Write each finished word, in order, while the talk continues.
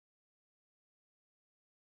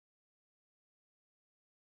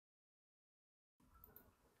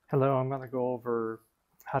Hello, I'm going to go over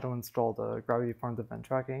how to install the Gravity Forms event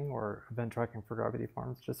tracking or event tracking for Gravity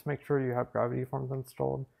Forms. Just make sure you have Gravity Forms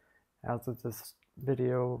installed. As of this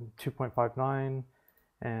video, 2.59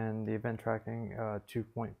 and the event tracking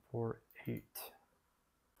 2.48.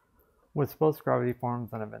 With both Gravity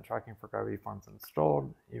Forms and event tracking for Gravity Forms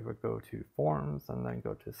installed, you would go to Forms and then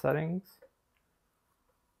go to Settings.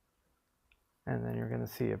 And then you're going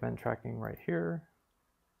to see event tracking right here.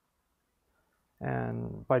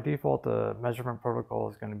 And by default, the measurement protocol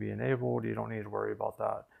is going to be enabled. You don't need to worry about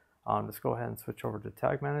that. Just go ahead and switch over to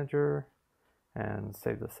Tag Manager and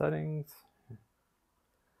save the settings.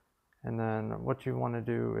 And then what you want to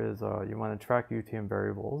do is you want to track UTM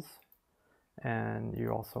variables. And you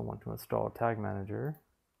also want to install Tag Manager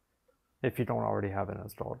if you don't already have it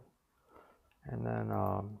installed. And then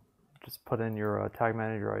just put in your Tag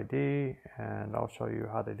Manager ID, and I'll show you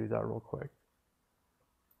how to do that real quick.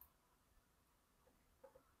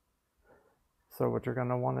 So what you're going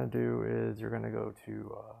to want to do is you're going to go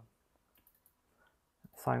to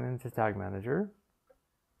sign into Tag Manager,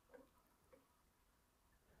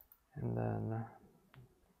 and then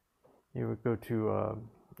you would go to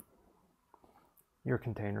your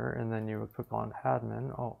container, and then you would click on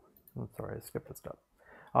Admin. Oh, I'm sorry, I skipped a step.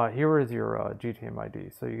 Here is your GTM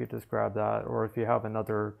ID, so you could just grab that, or if you have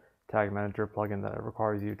another Tag Manager plugin that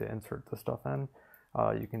requires you to insert the stuff in,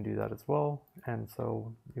 you can do that as well. And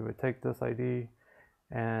so you would take this ID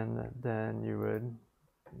and then you would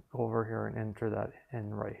go over here and enter that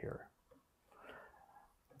in right here.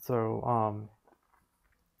 So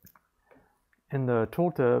in the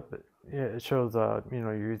tooltip, it shows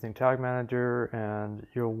you're using Tag Manager, and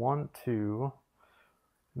you'll want to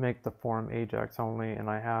make the form Ajax only, and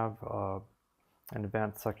I have an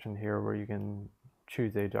advanced section here where you can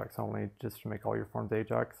choose Ajax only just to make all your forms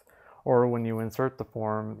Ajax. Or when you insert the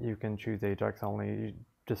form, you can choose Ajax only. You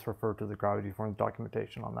just refer to the Gravity Forms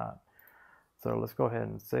documentation on that. So let's go ahead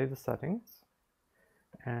and save the settings.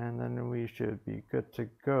 And then we should be good to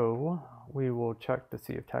go. We will check to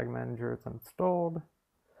see if Tag Manager is installed.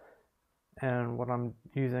 And what I'm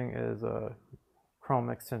using is a Chrome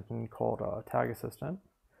extension called Tag Assistant.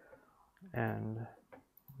 And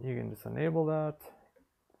you can just enable that,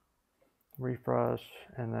 refresh,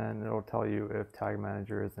 and then it'll tell you if Tag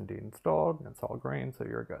Manager is indeed installed. It's all green, so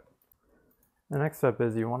you're good. The next step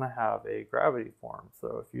is you want to have a Gravity form.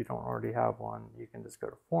 So if you don't already have one, you can just go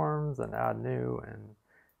to Forms and add new and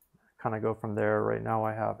kind of go from there. Right now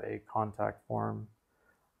I have a contact form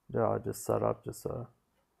just set up.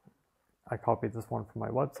 I copied this one from my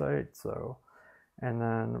website. So, and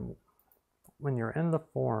then when you're in the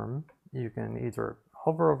form, you can either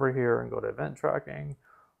hover over here and go to event tracking,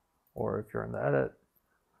 or if you're in the edit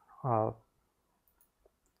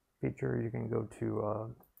feature, you can go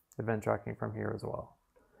to event tracking from here as well.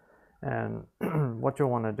 And what you'll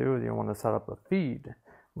want to do is you'll want to set up a feed,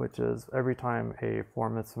 which is every time a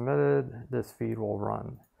form is submitted, this feed will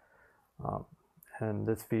run. And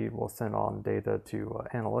this feed will send on data to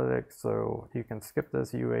analytics. So you can skip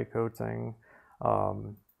this UA code thing.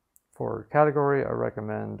 For category, I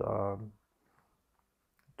recommend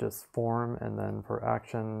just form, and then for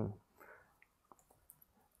action,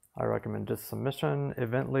 I recommend just submission.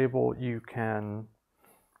 Event label, you can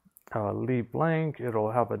leave blank.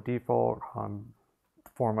 It'll have a default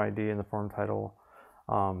form ID and the form title.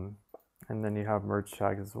 And then you have merge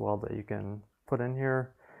tags as well that you can put in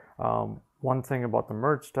here. One thing about the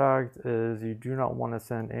merge tags is you do not want to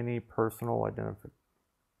send any personal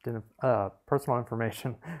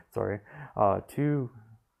information sorry, to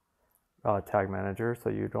Tag Manager. So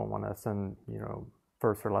you don't want to send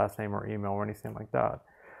first or last name or email or anything like that.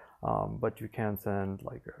 But you can send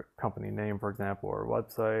like a company name, for example, or a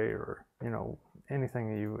website, or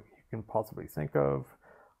anything you can possibly think of.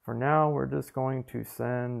 For now, we're just going to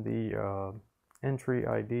send the entry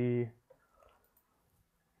ID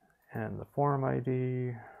and the form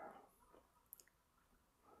ID.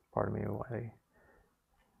 Pardon me while I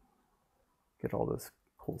get all this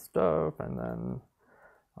cool stuff, and then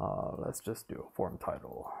let's just do a form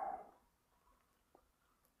title.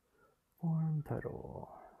 Form title.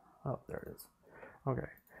 Oh, there it is. Okay.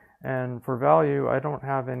 And for value, I don't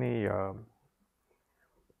have any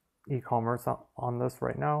e-commerce on this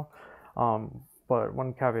right now. But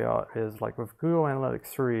one caveat is, like with Google Analytics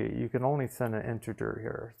 3, you can only send an integer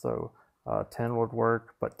here. So 10 would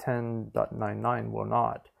work, but 10.99 will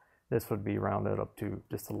not. This would be rounded up to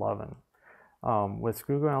just 11. With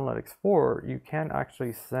Google Analytics 4, you can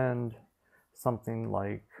actually send something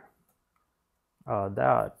like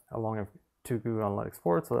that along to Google Analytics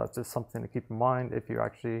 4, so that's just something to keep in mind if you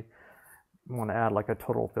actually want to add like a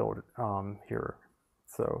total field here.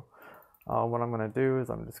 So what I'm going to do is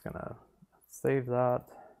I'm just going to save that.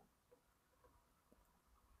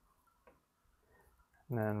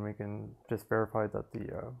 And then we can just verify that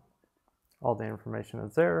all the information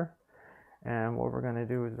is there. And what we're going to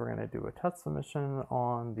do is we're going to do a test submission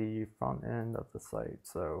on the front end of the site.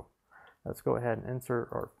 So let's go ahead and insert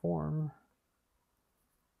our form.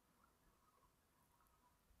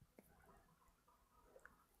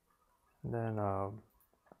 And then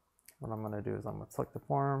what I'm going to do is I'm going to select the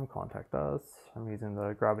form, contact us. I'm using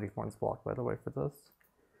the Gravity Forms block, by the way, for this.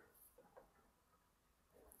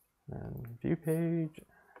 And view page.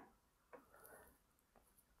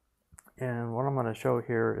 And what I'm going to show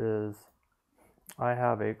here is I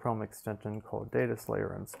have a Chrome extension called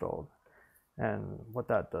Dataslayer installed. And what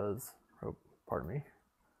that does, pardon me.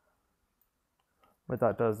 What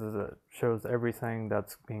that does is it shows everything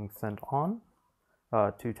that's being sent on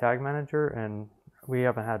to Tag Manager. And we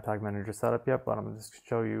haven't had Tag Manager set up yet, but I'm just going to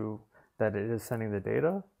show you that it is sending the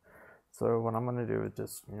data. So what I'm going to do is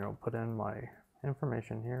just, put in my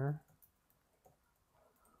information here.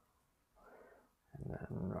 And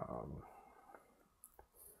then,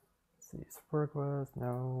 see, support request,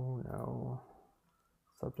 no,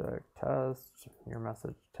 subject, test, your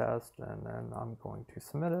message, test, and then I'm going to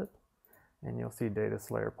submit it, and you'll see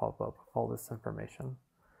Dataslayer pop up with all this information.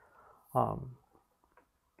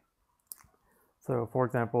 So, for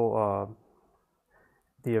example,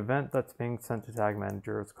 the event that's being sent to Tag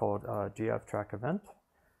Manager is called GF track event.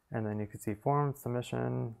 And then you can see form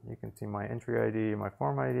submission, you can see my entry ID, my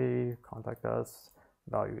form ID, contact us,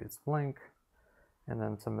 value is blank, and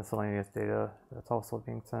then some miscellaneous data that's also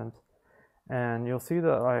being sent. And you'll see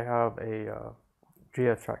that I have a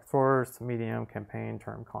GF track source, medium, campaign,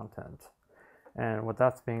 term, content. And what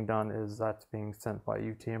that's being done is that's being sent by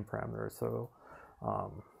UTM parameters. So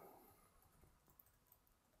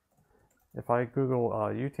if I Google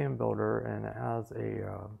UTM builder and it has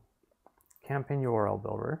a campaign URL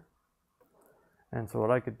builder. And so what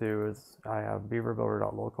I could do is I have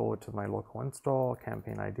beaverbuilder.local, which is my local install,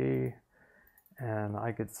 campaign ID, and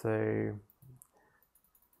I could say,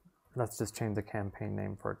 let's just change the campaign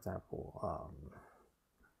name, for example,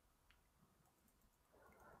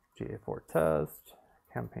 GA4 test,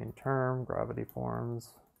 campaign term, gravity forms,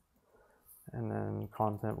 and then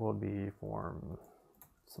content will be form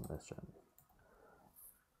submission.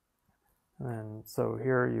 And so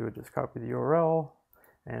here you would just copy the URL,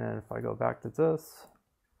 and then if I go back to this,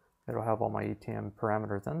 it'll have all my UTM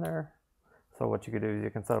parameters in there. So what you could do is you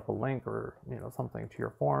can set up a link or something to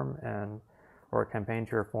your form or a campaign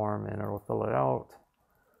to your form, and it'll fill it out.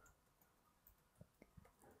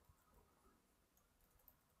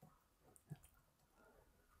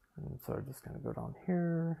 And so I'm just going to go down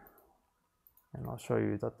here, and I'll show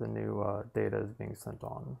you that the new data is being sent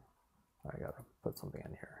on. I gotta put something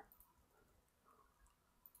in here.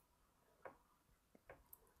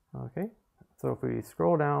 Okay, so if we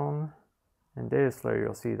scroll down in Dataslayer,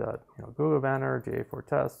 you'll see that Google banner, GA4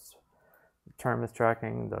 tests, the term is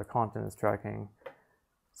tracking, the content is tracking.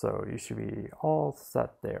 So you should be all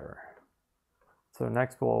set there. So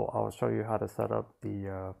next I'll show you how to set up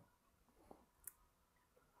the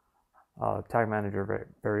Tag Manager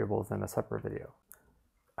variables in a separate video.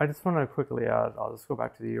 I just want to quickly add, I'll just go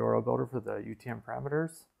back to the URL builder for the UTM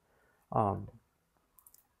parameters.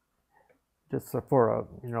 Just for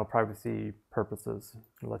privacy purposes,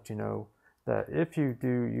 to let you know that if you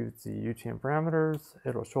do use the UTM parameters,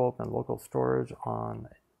 it'll show up in local storage on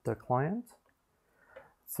the client.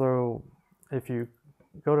 So if you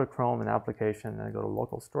go to Chrome and application and go to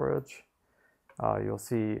local storage, you'll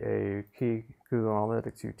see a key Google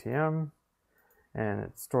Analytics UTM, and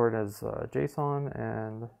it's stored as JSON.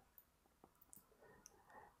 And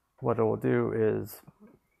what it will do is,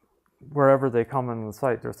 wherever they come in the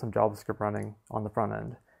site, there's some JavaScript running on the front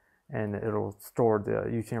end, and it'll store the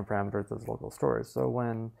UTM parameters as local storage. So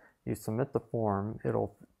when you submit the form,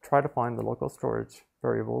 it'll try to find the local storage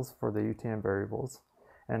variables for the UTM variables,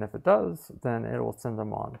 and if it does, then it will send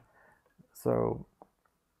them on. So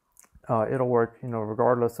it'll work,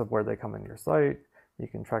 regardless of where they come in your site. You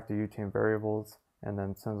can track the UTM variables and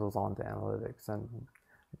then send those on to analytics. And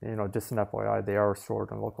just an FYI, they are stored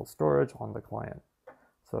in local storage on the client.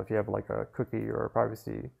 So if you have like a cookie or a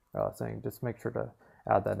privacy thing, just make sure to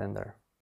add that in there.